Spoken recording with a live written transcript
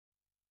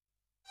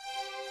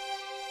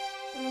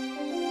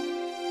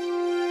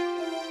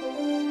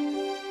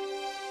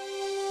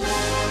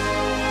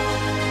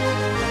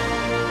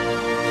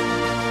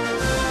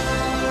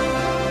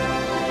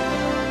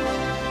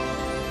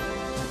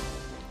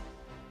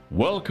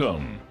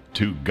Welcome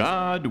to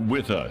God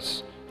With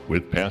Us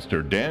with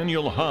Pastor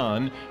Daniel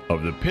Hahn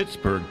of the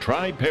Pittsburgh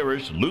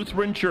Tri-Parish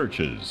Lutheran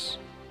Churches.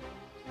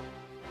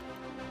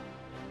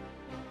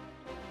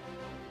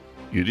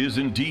 It is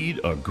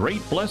indeed a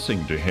great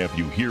blessing to have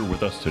you here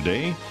with us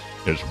today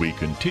as we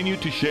continue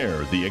to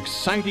share the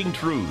exciting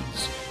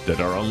truths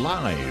that are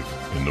alive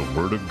in the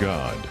Word of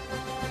God.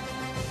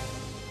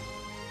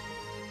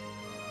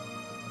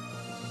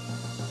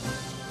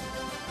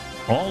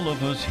 All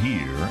of us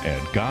here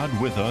at God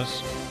With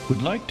Us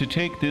would like to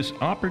take this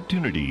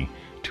opportunity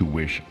to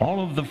wish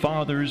all of the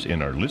fathers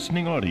in our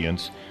listening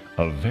audience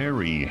a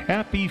very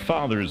happy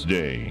Father's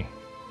Day.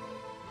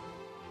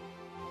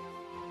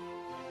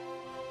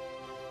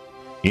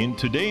 In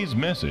today's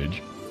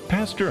message,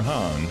 Pastor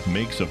Hahn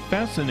makes a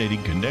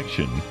fascinating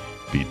connection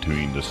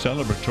between the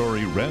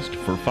celebratory rest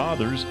for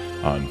fathers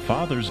on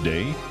Father's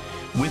Day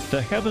with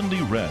the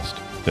heavenly rest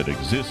that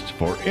exists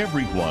for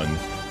everyone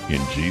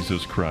in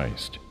Jesus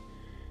Christ.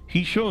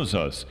 He shows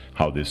us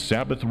how this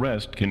Sabbath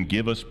rest can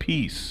give us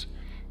peace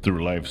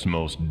through life's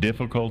most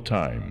difficult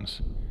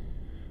times.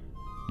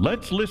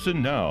 Let's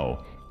listen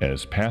now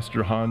as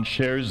Pastor Hahn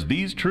shares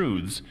these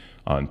truths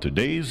on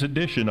today's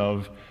edition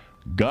of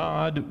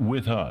God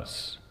With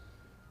Us.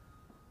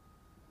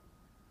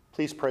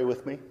 Please pray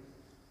with me.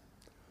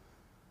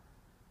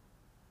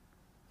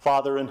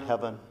 Father in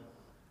heaven,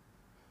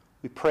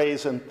 we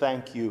praise and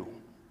thank you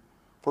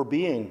for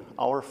being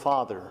our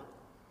Father.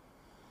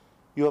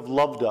 You have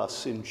loved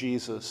us in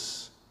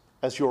Jesus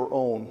as your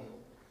own.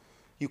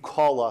 You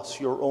call us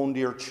your own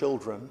dear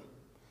children.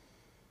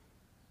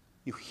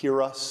 You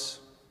hear us,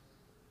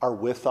 are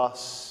with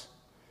us,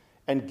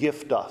 and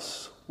gift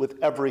us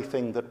with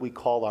everything that we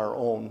call our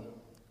own.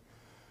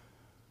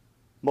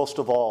 Most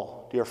of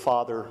all, dear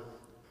Father,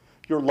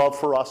 your love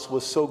for us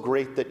was so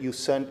great that you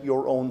sent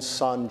your own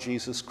Son,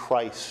 Jesus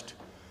Christ,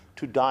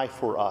 to die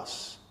for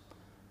us.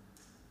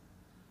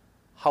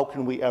 How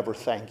can we ever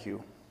thank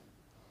you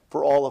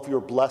for all of your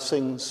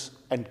blessings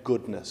and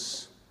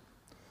goodness?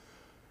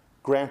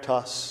 Grant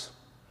us,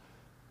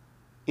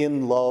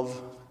 in love,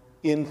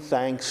 in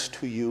thanks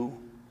to you,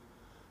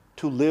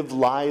 to live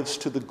lives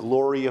to the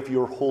glory of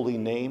your holy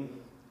name,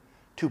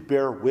 to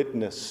bear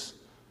witness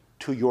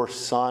to your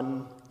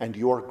Son and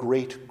your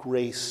great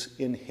grace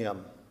in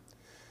him.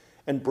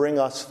 And bring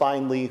us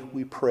finally,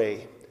 we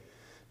pray,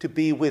 to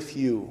be with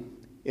you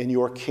in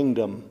your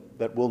kingdom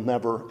that will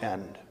never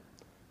end.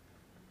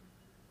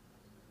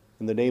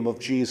 In the name of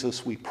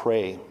Jesus we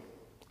pray.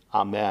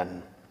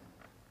 Amen.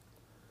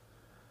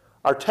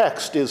 Our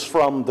text is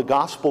from the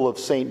Gospel of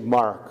St.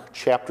 Mark,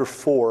 chapter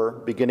 4,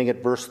 beginning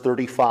at verse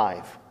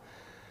 35.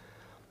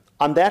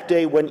 On that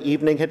day when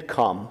evening had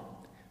come,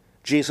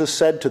 Jesus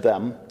said to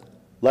them,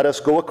 "Let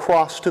us go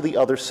across to the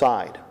other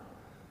side."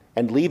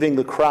 And leaving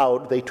the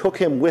crowd, they took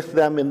him with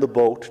them in the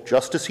boat,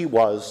 just as he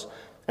was,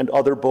 and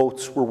other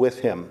boats were with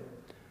him.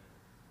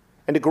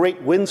 And a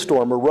great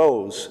windstorm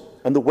arose,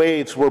 and the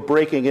waves were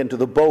breaking into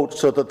the boat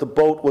so that the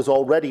boat was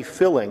already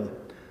filling.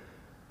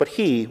 But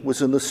he was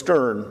in the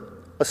stern,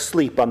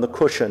 asleep on the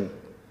cushion.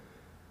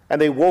 And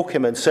they woke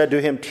him and said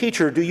to him,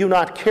 "Teacher, do you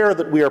not care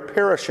that we are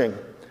perishing?"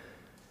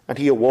 And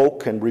he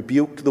awoke and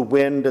rebuked the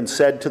wind and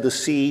said to the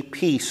sea,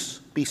 "Peace,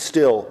 be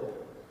still."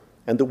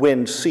 And the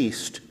wind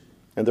ceased,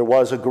 and there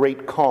was a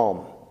great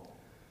calm.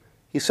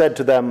 He said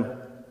to them,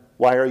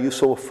 "Why are you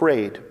so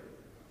afraid?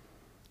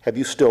 Have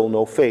you still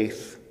no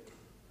faith?"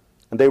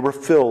 And they were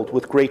filled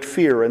with great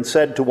fear and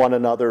said to one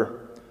another,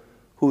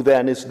 "Who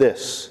then is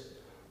this,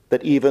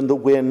 that even the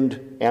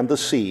wind and the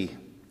sea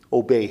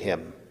obey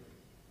him?"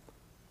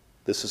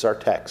 This is our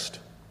text.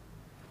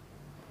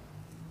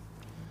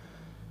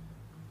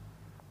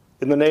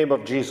 In the name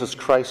of Jesus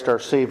Christ, our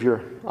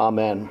Savior,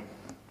 amen.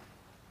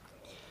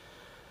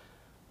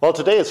 Well,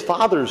 today is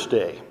Father's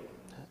Day,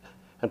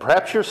 and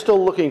perhaps you're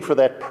still looking for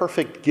that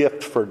perfect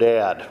gift for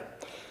Dad.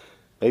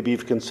 Maybe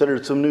you've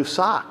considered some new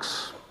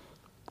socks,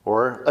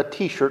 or a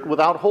t-shirt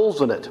without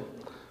holes in it,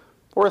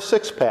 or a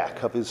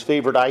six-pack of his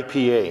favorite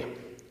IPA.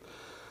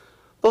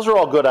 Those are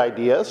all good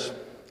ideas,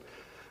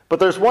 but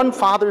there's one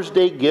Father's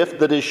Day gift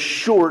that is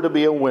sure to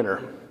be a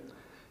winner.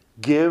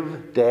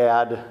 Give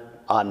Dad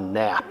a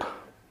nap.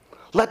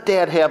 Let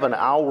Dad have an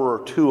hour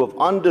or two of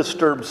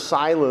undisturbed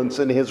silence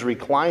in his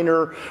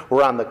recliner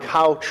or on the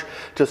couch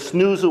to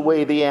snooze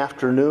away the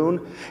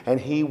afternoon, and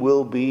he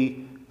will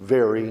be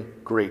very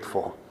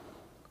grateful.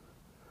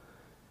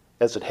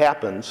 As it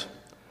happens,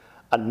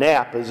 a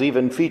nap is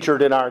even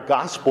featured in our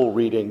gospel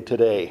reading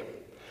today.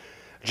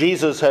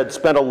 Jesus had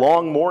spent a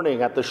long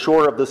morning at the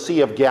shore of the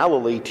Sea of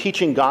Galilee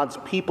teaching God's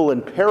people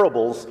in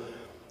parables,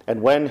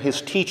 and when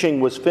his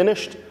teaching was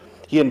finished,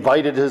 he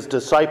invited his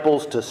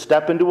disciples to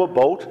step into a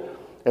boat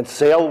and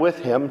sail with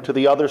him to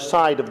the other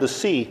side of the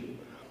sea.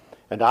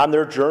 And on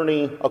their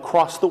journey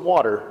across the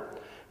water,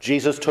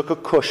 Jesus took a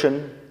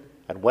cushion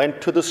and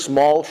went to the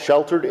small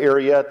sheltered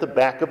area at the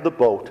back of the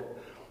boat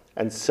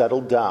and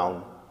settled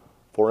down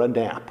for a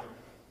nap.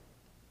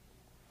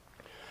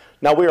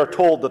 Now we are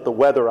told that the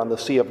weather on the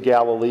Sea of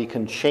Galilee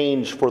can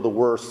change for the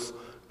worse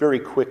very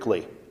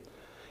quickly.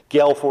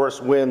 Gale force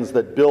winds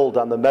that build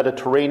on the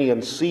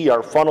Mediterranean Sea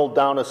are funneled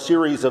down a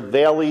series of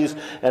valleys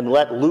and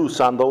let loose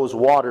on those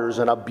waters,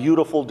 and a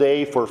beautiful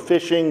day for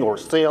fishing or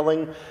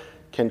sailing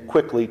can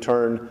quickly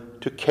turn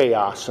to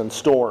chaos and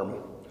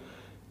storm.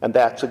 And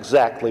that's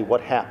exactly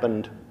what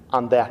happened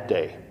on that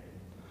day.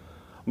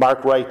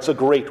 Mark writes, a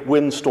great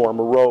windstorm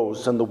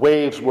arose, and the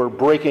waves were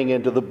breaking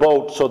into the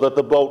boat so that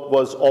the boat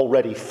was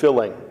already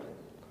filling.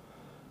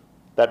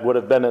 That would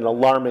have been an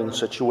alarming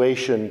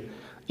situation,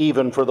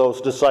 even for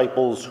those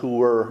disciples who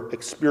were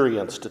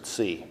experienced at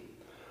sea.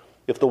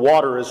 If the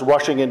water is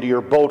rushing into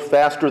your boat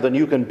faster than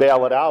you can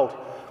bail it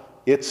out,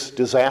 it's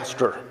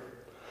disaster.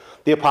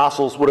 The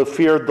apostles would have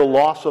feared the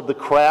loss of the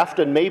craft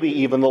and maybe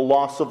even the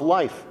loss of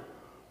life.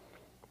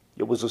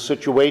 It was a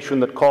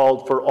situation that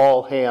called for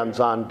all hands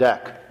on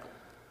deck.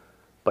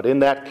 But in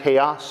that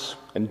chaos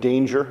and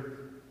danger,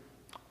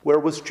 where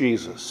was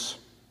Jesus?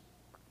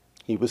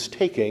 He was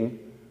taking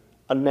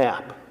a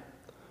nap.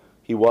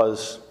 He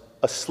was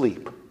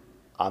asleep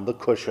on the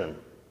cushion.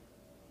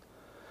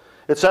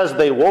 It says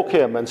they woke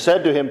him and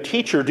said to him,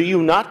 "Teacher, do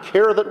you not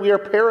care that we are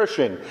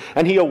perishing?"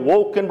 And he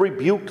awoke and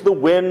rebuked the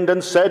wind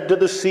and said to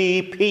the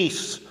sea,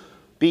 "Peace,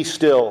 be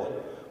still."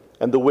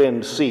 And the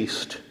wind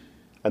ceased,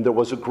 and there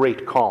was a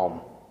great calm.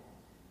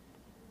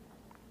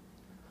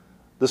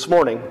 This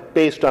morning,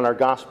 based on our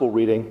gospel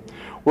reading,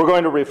 we're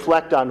going to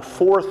reflect on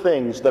 4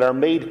 things that are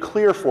made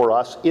clear for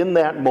us in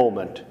that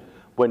moment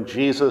when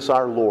Jesus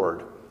our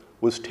Lord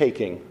was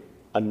taking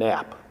a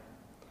nap.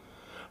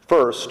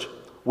 First,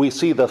 we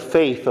see the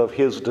faith of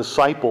his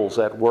disciples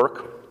at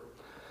work.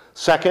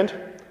 Second,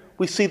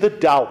 we see the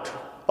doubt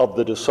of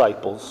the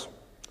disciples.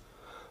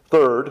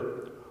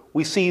 Third,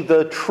 we see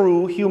the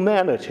true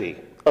humanity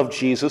of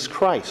Jesus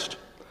Christ.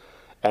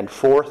 And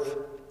fourth,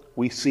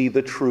 we see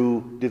the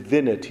true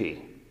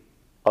divinity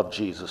of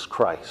Jesus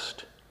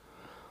Christ.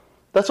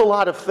 That's a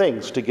lot of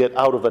things to get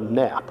out of a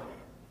nap,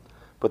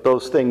 but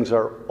those things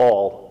are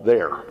all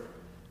there.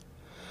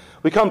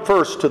 We come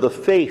first to the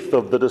faith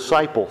of the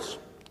disciples.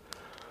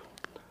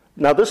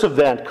 Now, this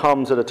event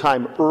comes at a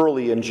time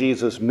early in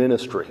Jesus'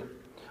 ministry,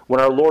 when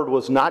our Lord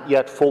was not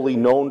yet fully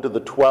known to the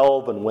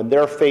 12 and when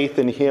their faith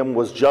in him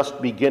was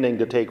just beginning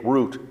to take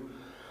root.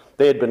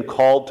 They had been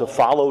called to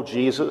follow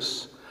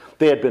Jesus.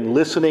 They had been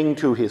listening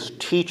to his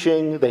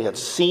teaching. They had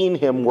seen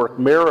him work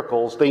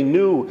miracles. They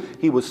knew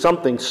he was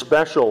something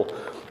special.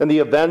 And the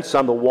events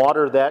on the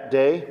water that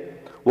day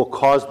will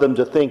cause them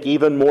to think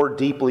even more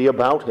deeply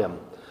about him.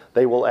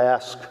 They will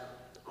ask,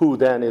 "Who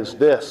then is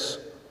this,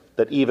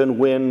 that even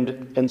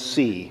wind and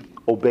sea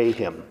obey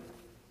him?"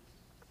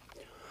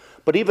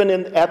 But even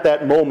at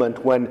that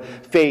moment when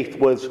faith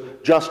was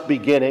just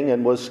beginning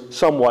and was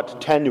somewhat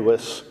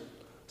tenuous,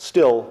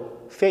 still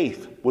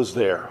faith was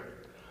there.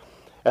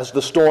 As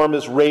the storm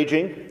is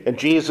raging and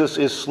Jesus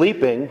is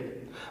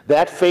sleeping,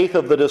 that faith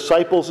of the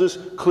disciples is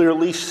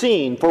clearly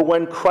seen. For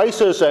when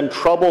crisis and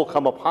trouble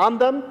come upon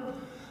them,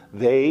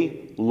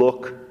 they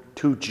look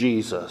to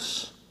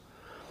Jesus.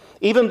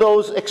 Even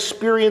those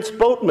experienced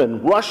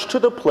boatmen rush to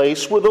the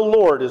place where the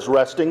Lord is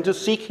resting to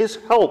seek his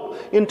help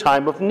in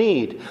time of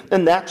need.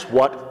 And that's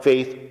what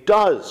faith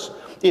does.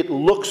 It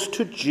looks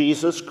to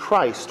Jesus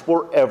Christ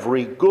for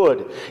every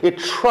good. It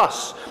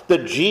trusts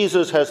that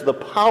Jesus has the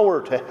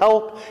power to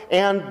help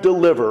and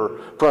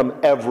deliver from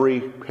every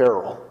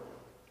peril.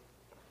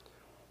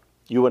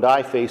 You and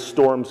I face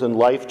storms in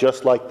life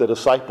just like the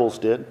disciples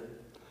did.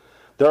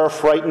 There are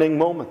frightening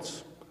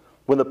moments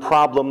when the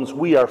problems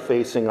we are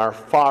facing are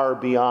far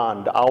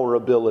beyond our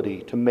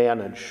ability to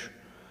manage.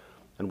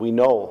 And we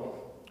know,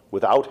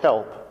 without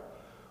help,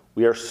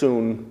 we are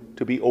soon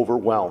to be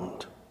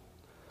overwhelmed.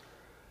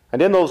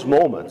 And in those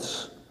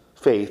moments,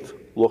 faith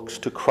looks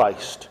to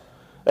Christ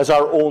as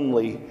our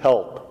only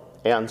help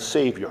and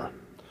Savior.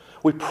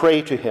 We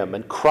pray to him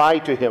and cry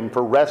to him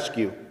for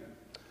rescue.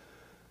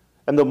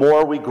 And the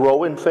more we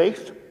grow in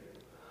faith,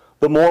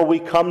 the more we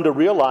come to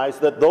realize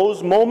that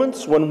those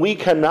moments when we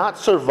cannot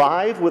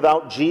survive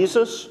without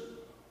Jesus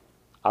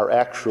are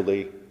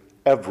actually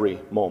every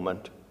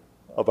moment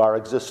of our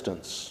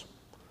existence.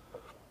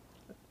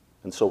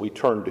 And so we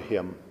turn to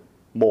him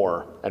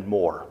more and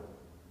more.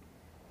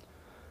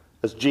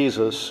 As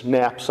Jesus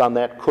naps on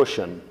that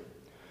cushion,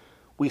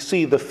 we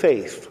see the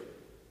faith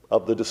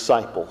of the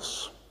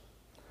disciples.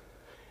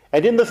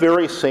 And in the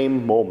very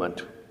same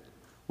moment,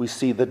 we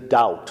see the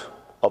doubt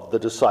of the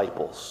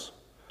disciples.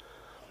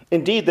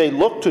 Indeed, they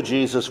look to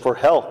Jesus for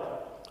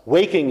help,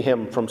 waking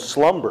him from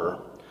slumber,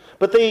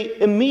 but they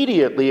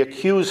immediately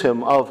accuse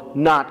him of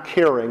not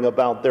caring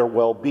about their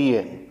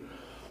well-being.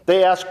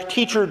 They ask,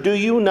 "Teacher, do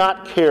you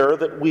not care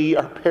that we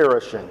are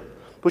perishing?"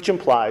 Which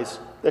implies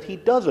that he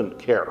doesn't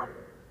care.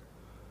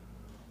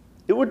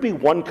 It would be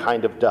one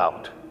kind of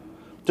doubt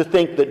to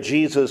think that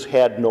Jesus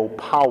had no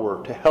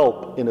power to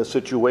help in a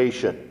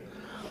situation,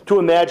 to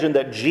imagine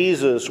that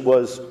Jesus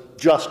was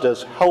just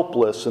as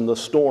helpless in the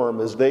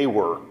storm as they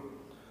were.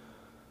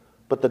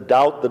 But the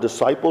doubt the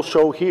disciples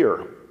show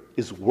here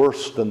is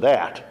worse than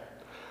that.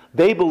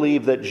 They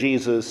believe that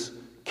Jesus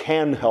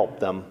can help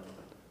them,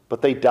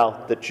 but they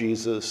doubt that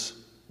Jesus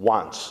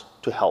wants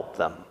to help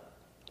them.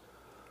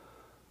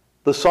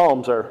 The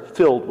Psalms are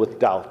filled with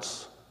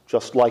doubts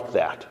just like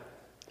that.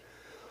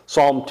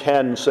 Psalm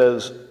 10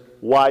 says,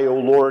 "Why, O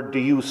Lord, do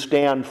you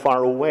stand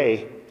far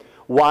away?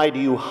 Why do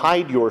you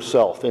hide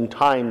yourself in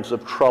times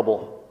of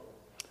trouble?"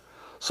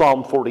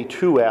 Psalm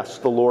 42 asks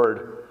the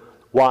Lord,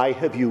 "Why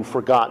have you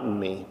forgotten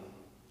me?"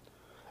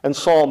 And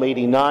Psalm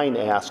 89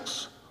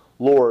 asks,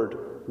 "Lord,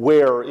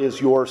 where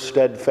is your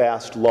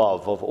steadfast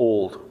love of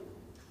old?"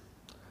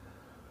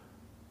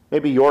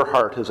 Maybe your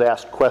heart has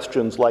asked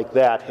questions like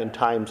that in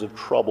times of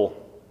trouble.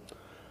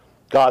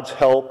 God's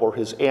help or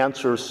his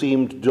answer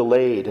seemed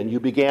delayed, and you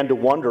began to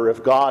wonder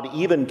if God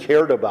even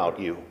cared about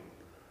you.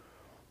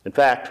 In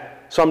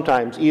fact,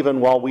 sometimes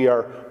even while we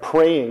are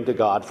praying to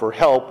God for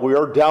help, we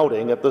are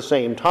doubting at the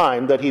same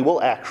time that he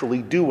will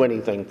actually do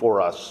anything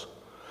for us.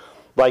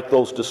 Like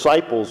those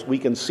disciples, we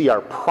can see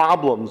our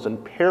problems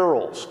and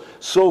perils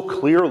so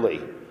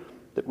clearly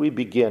that we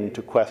begin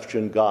to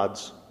question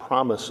God's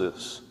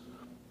promises,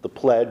 the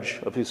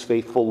pledge of his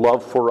faithful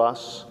love for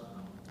us,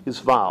 his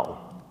vow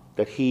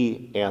that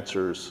he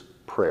answers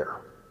prayer.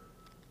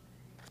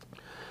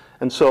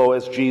 And so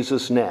as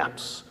Jesus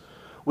naps,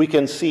 we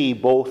can see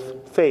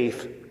both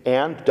faith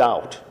and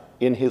doubt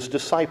in his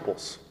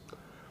disciples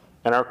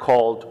and are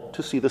called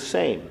to see the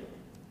same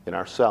in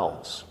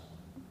ourselves.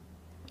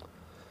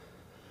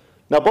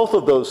 Now, both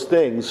of those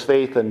things,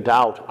 faith and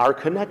doubt, are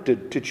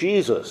connected to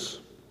Jesus.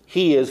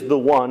 He is the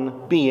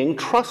one being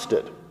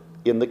trusted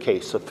in the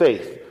case of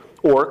faith,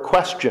 or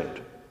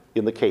questioned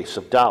in the case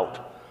of doubt.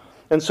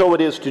 And so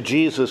it is to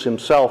Jesus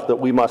himself that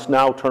we must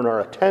now turn our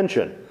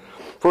attention.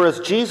 For as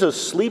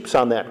Jesus sleeps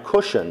on that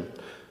cushion,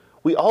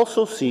 we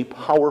also see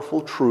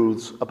powerful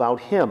truths about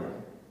him.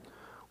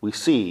 We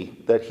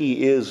see that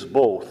he is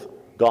both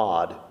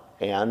God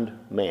and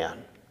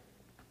man.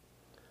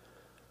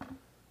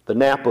 The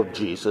nap of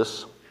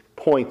Jesus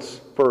points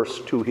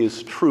first to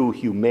his true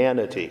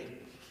humanity.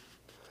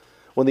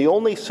 When the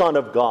only Son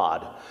of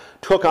God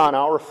took on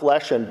our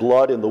flesh and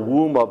blood in the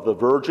womb of the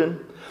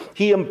Virgin,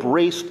 he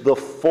embraced the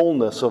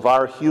fullness of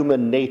our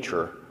human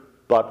nature,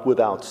 but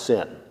without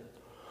sin.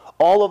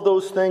 All of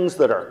those things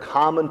that are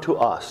common to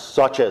us,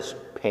 such as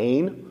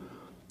pain,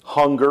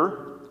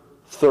 hunger,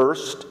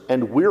 thirst,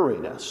 and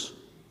weariness,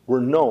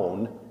 were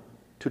known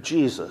to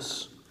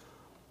Jesus.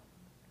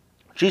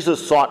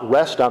 Jesus sought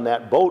rest on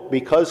that boat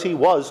because he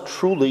was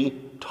truly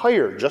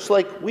tired, just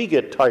like we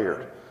get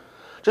tired.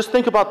 Just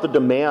think about the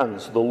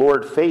demands the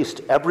Lord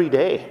faced every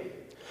day.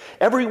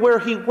 Everywhere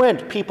he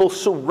went, people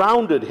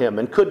surrounded him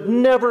and could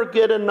never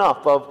get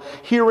enough of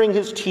hearing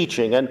his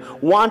teaching and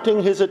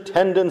wanting his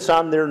attendance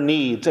on their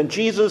needs. And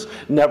Jesus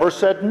never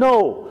said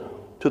no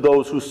to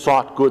those who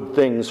sought good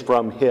things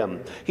from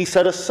him. He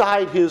set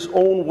aside his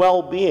own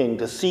well-being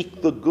to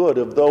seek the good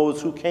of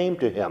those who came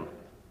to him.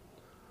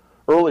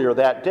 Earlier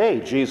that day,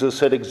 Jesus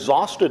had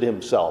exhausted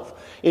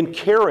himself in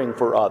caring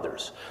for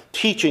others,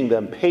 teaching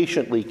them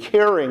patiently,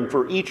 caring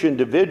for each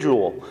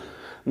individual.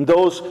 And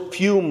those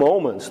few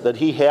moments that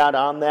he had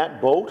on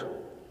that boat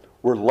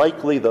were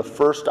likely the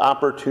first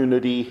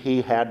opportunity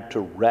he had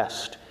to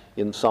rest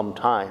in some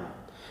time.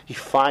 He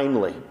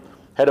finally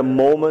had a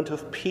moment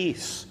of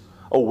peace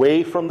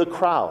away from the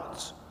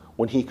crowds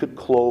when he could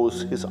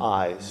close his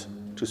eyes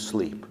to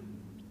sleep.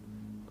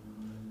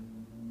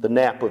 The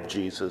nap of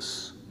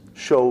Jesus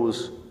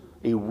shows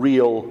a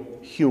real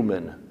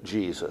human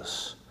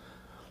Jesus.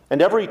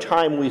 And every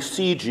time we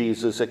see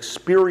Jesus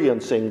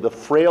experiencing the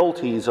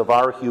frailties of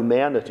our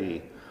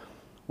humanity,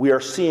 we are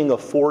seeing a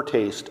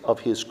foretaste of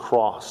his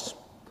cross.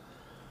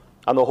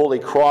 On the holy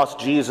cross,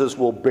 Jesus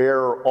will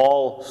bear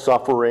all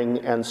suffering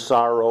and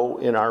sorrow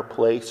in our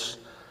place.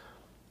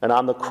 And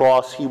on the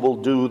cross, he will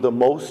do the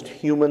most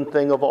human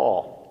thing of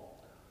all.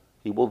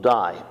 He will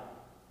die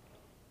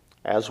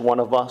as one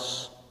of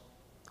us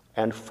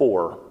and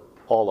for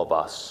all of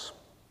us.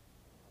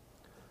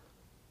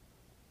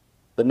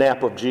 The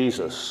nap of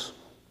Jesus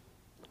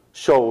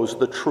shows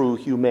the true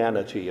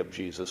humanity of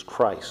Jesus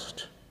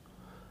Christ,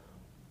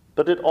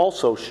 but it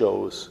also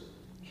shows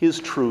his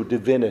true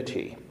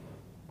divinity.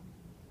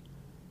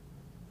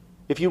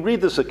 If you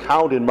read this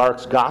account in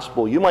Mark's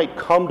Gospel, you might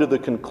come to the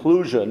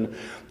conclusion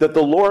that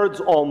the Lord's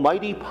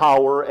almighty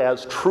power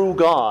as true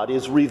God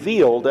is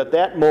revealed at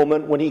that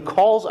moment when he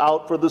calls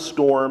out for the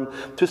storm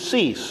to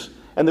cease,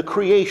 and the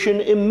creation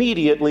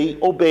immediately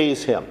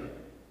obeys him.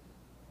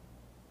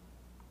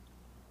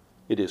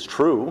 It is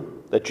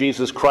true that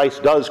Jesus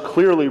Christ does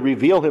clearly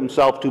reveal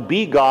himself to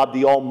be God,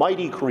 the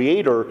almighty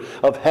creator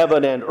of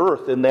heaven and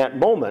earth in that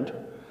moment,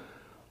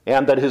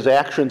 and that his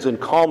actions in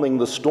calming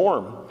the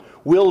storm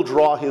will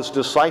draw his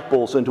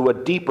disciples into a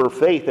deeper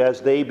faith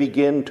as they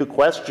begin to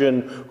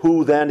question,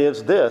 who then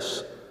is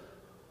this?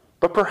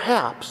 But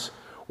perhaps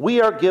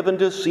we are given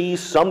to see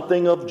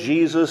something of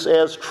Jesus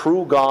as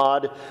true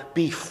God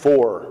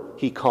before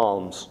he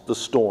calms the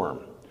storm,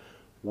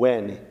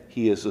 when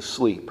he is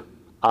asleep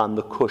on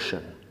the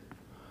cushion.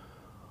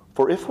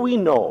 For if we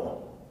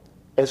know,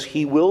 as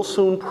he will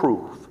soon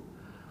prove,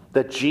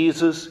 that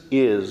Jesus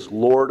is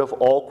Lord of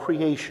all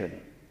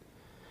creation,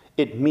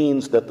 it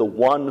means that the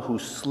one who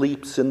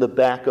sleeps in the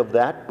back of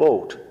that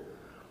boat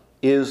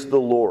is the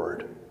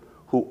Lord,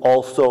 who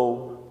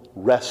also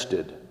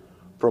rested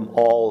from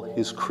all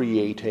his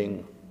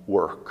creating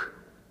work.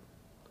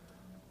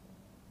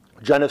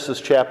 Genesis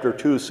chapter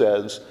 2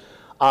 says,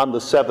 "On the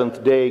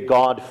seventh day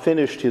God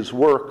finished his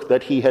work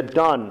that he had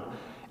done,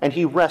 and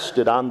he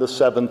rested on the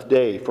seventh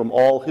day from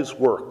all his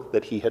work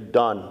that he had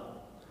done."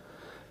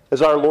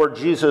 As our Lord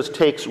Jesus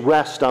takes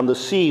rest on the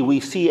sea, we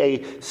see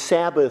a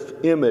Sabbath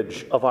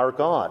image of our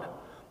God,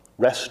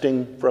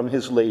 resting from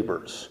his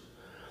labors.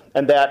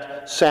 And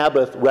that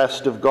Sabbath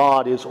rest of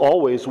God is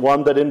always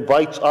one that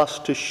invites us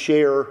to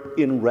share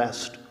in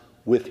rest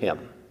with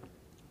him.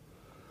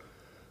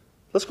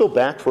 Let's go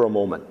back for a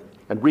moment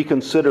and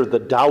reconsider the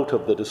doubt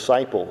of the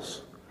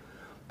disciples.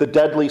 The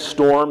deadly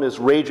storm is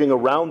raging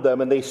around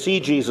them, and they see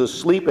Jesus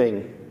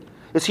sleeping.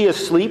 Is he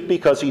asleep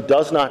because he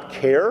does not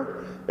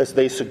care, as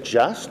they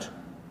suggest?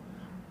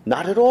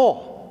 Not at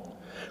all.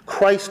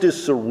 Christ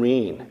is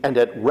serene and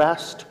at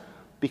rest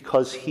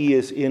because he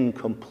is in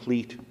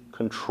complete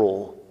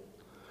control.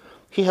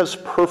 He has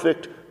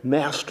perfect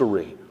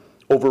mastery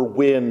over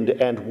wind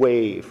and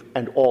wave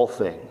and all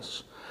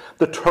things.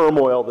 The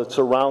turmoil that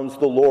surrounds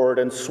the Lord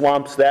and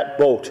swamps that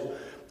boat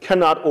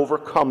cannot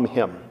overcome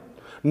him,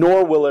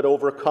 nor will it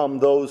overcome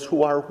those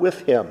who are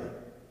with him.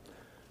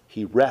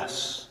 He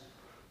rests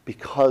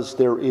because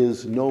there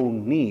is no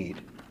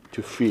need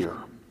to fear.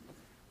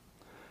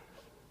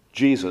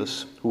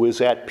 Jesus, who is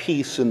at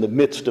peace in the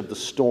midst of the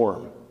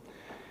storm,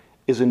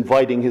 is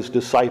inviting his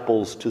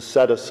disciples to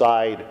set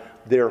aside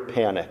their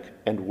panic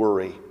and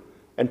worry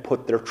and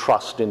put their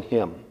trust in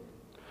him.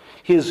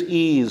 His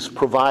ease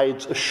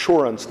provides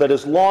assurance that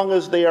as long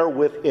as they are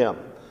with him,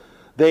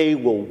 they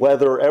will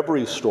weather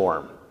every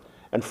storm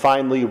and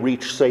finally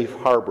reach safe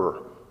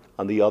harbor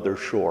on the other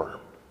shore.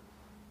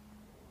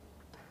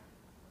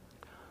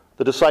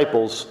 The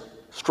disciples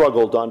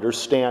struggled to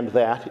understand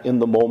that in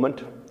the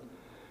moment,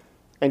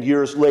 and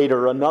years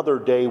later another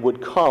day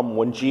would come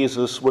when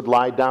Jesus would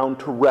lie down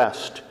to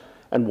rest,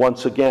 and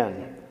once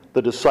again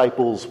the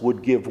disciples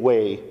would give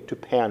way to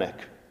panic.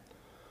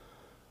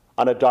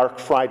 On a dark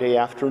Friday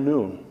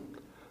afternoon,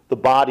 the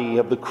body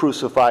of the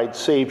crucified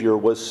Savior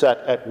was set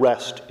at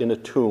rest in a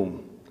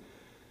tomb,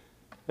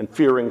 and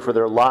fearing for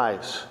their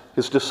lives,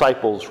 his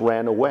disciples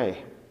ran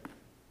away.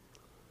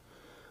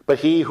 But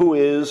he who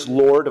is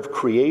Lord of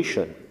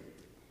creation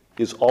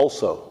is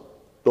also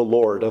the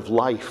Lord of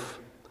life.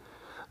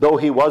 Though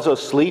he was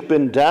asleep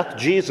in death,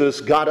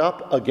 Jesus got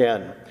up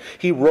again.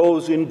 He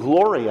rose in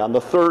glory on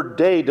the third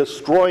day,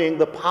 destroying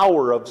the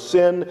power of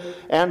sin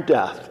and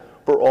death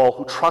for all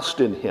who trust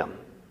in him.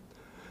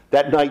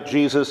 That night,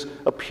 Jesus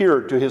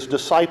appeared to his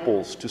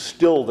disciples to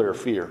still their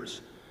fears,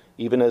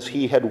 even as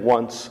he had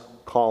once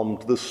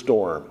calmed the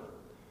storm.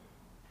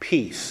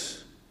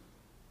 "Peace,"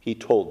 he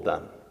told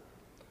them.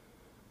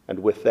 And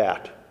with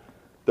that,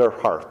 their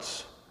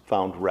hearts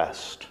found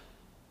rest.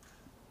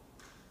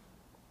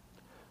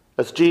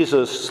 As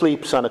Jesus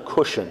sleeps on a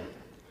cushion,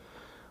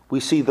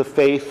 we see the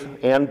faith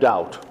and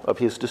doubt of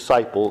his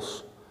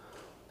disciples,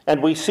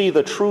 and we see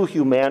the true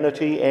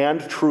humanity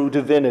and true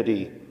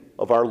divinity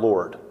of our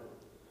Lord.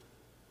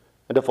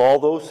 And if all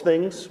those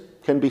things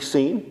can be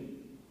seen,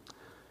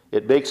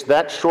 it makes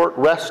that short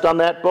rest on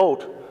that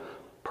boat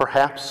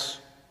perhaps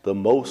the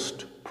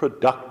most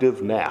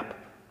productive nap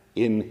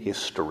in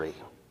history.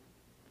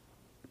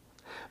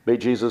 May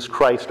Jesus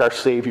Christ, our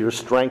Savior,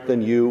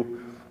 strengthen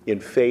you in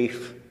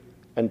faith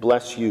and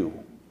bless you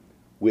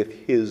with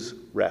his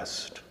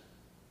rest.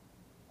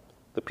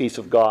 The peace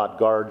of God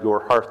guard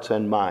your hearts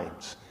and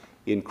minds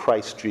in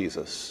Christ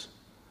Jesus.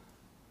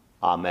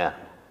 Amen.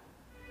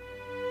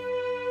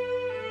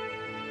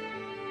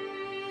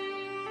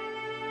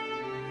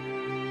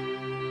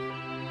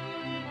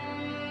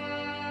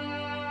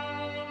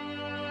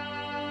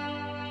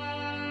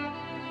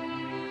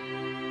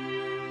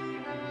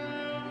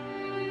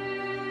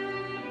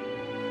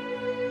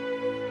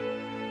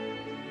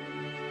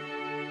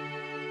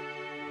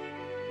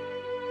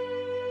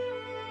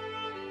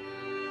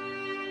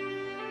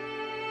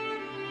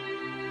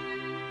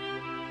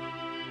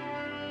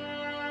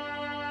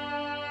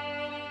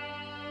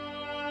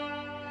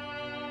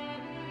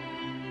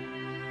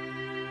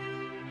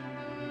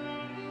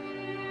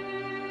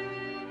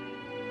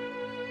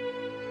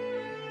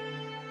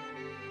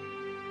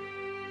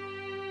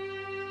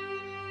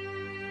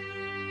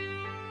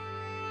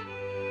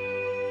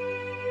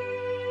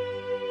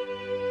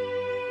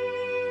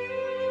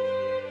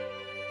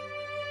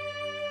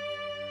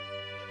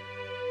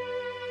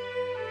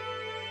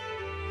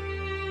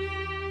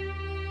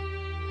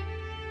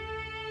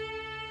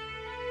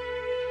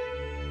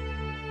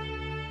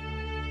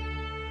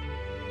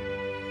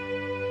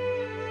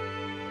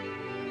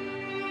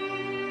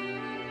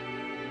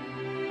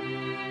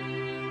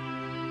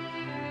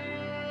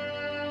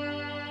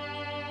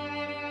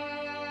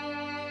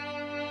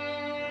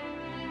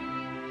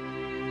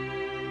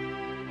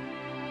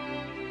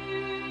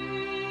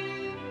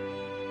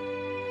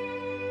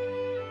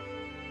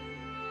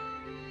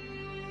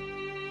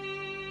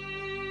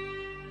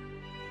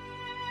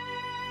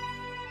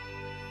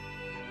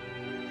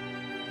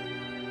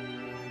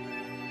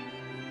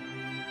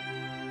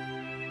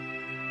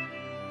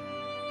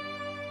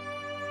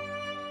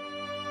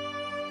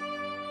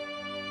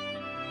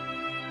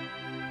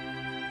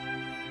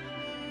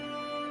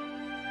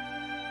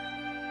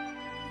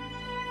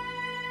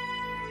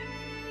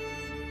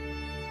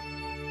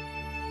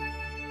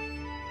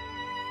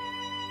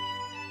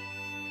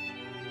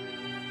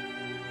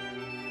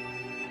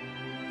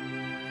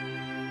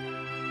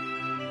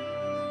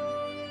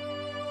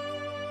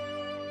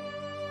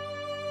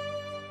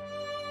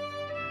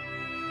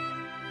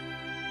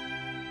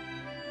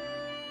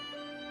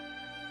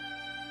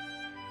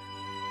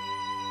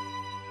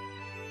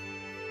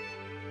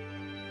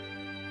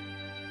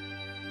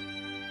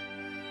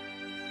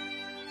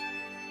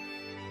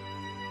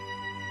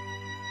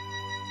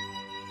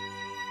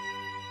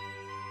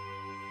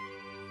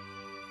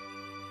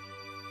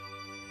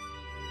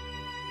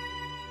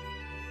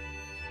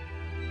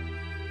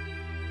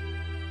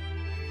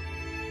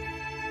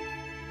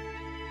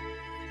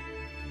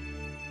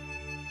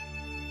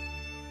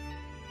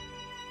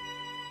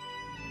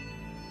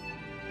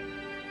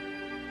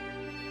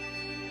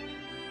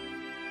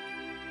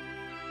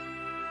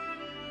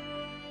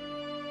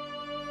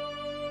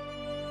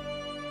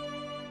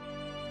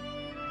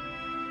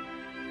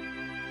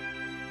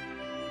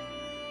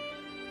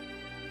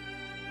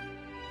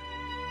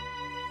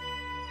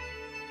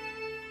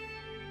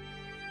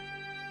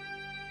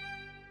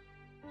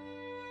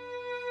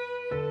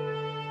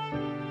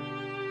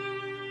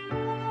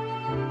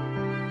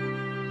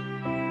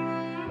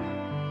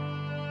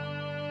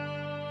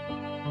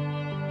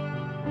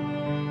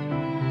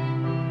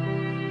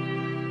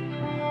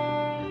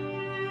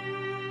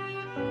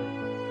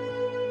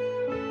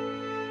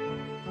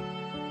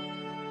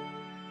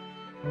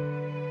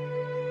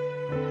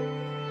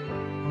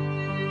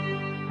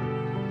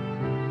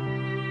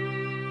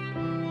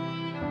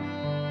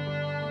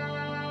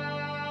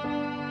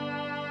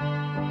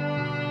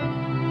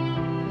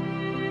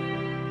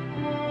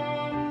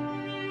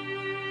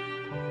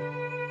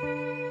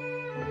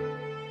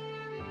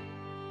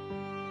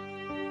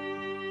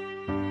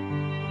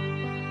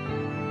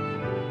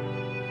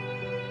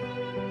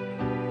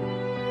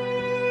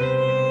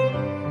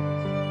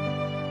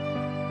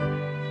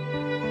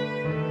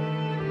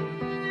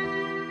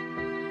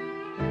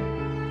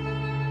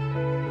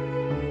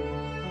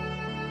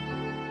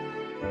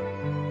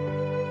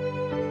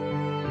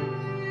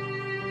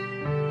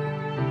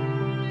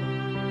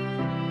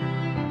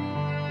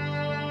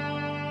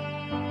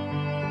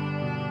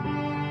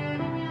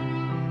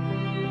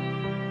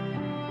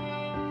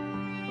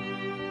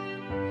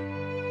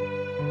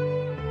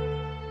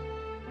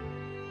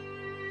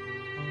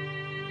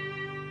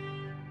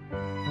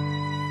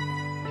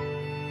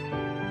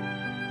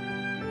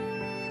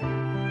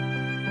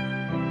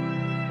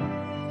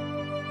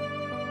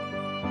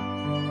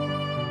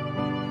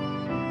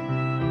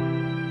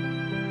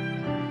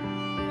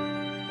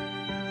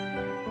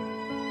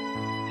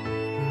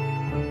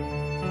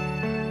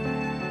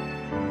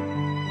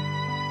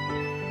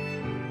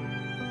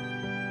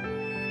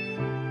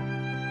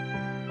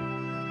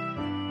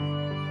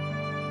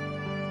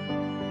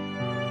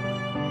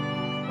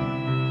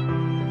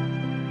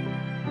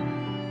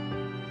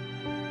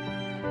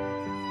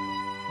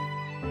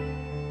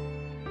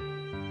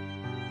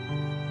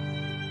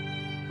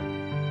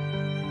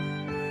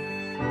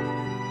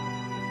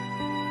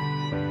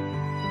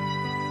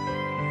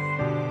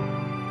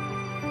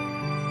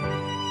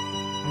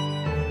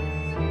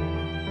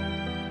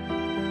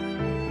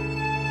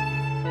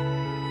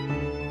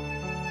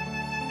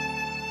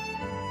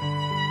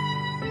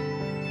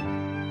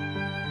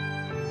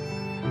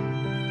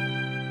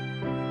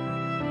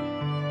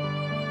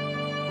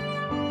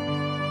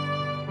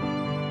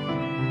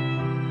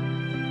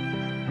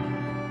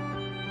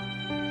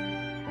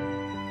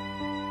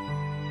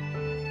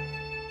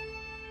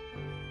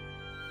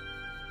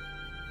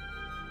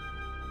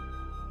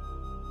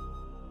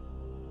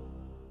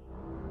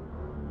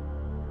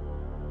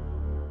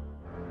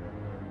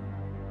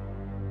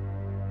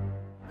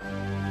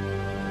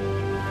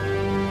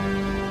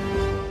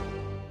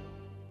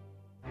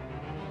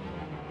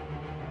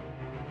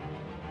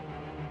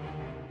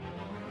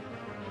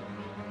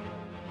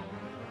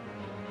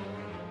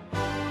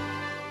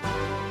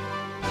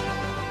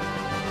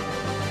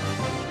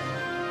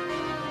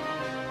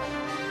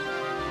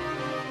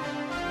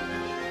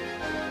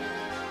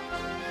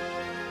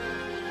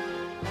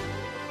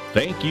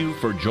 Thank you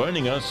for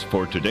joining us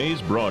for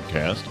today's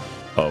broadcast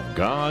of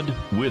God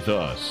with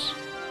Us.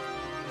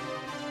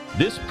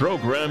 This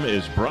program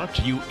is brought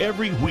to you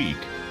every week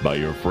by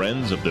your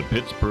friends of the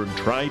Pittsburgh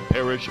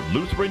Tri-Parish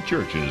Lutheran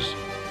Churches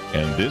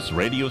and this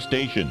radio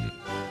station.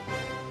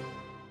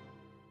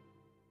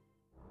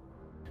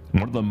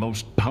 One of the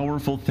most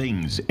powerful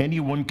things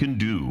anyone can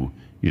do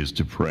is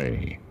to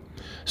pray.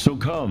 So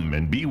come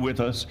and be with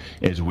us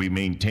as we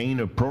maintain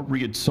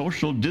appropriate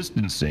social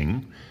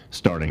distancing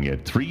starting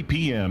at 3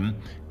 p.m.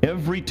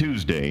 every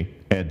Tuesday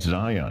at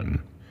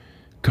Zion.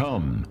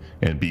 Come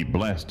and be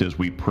blessed as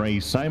we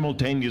pray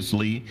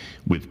simultaneously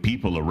with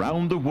people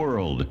around the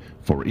world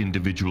for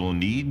individual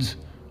needs,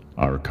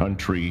 our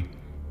country,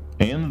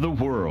 and the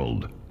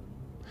world.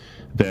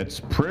 That's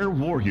Prayer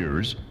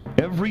Warriors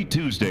every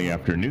Tuesday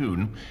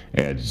afternoon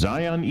at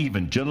Zion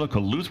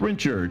Evangelical Lutheran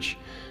Church,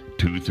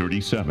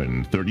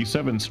 237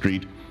 37th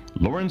Street,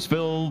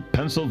 Lawrenceville,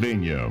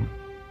 Pennsylvania.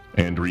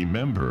 And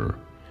remember,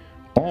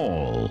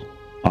 all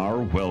are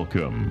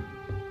welcome.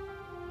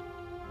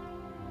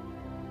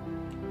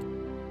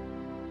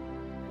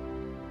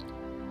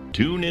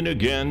 Tune in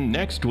again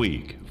next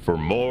week for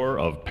more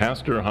of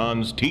Pastor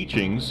Han's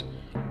teachings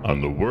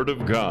on the Word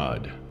of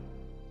God.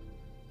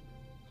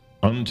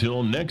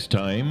 Until next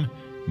time,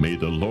 may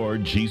the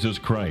Lord Jesus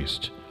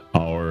Christ,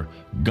 our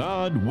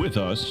God with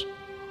us,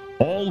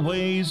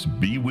 always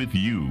be with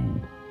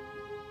you.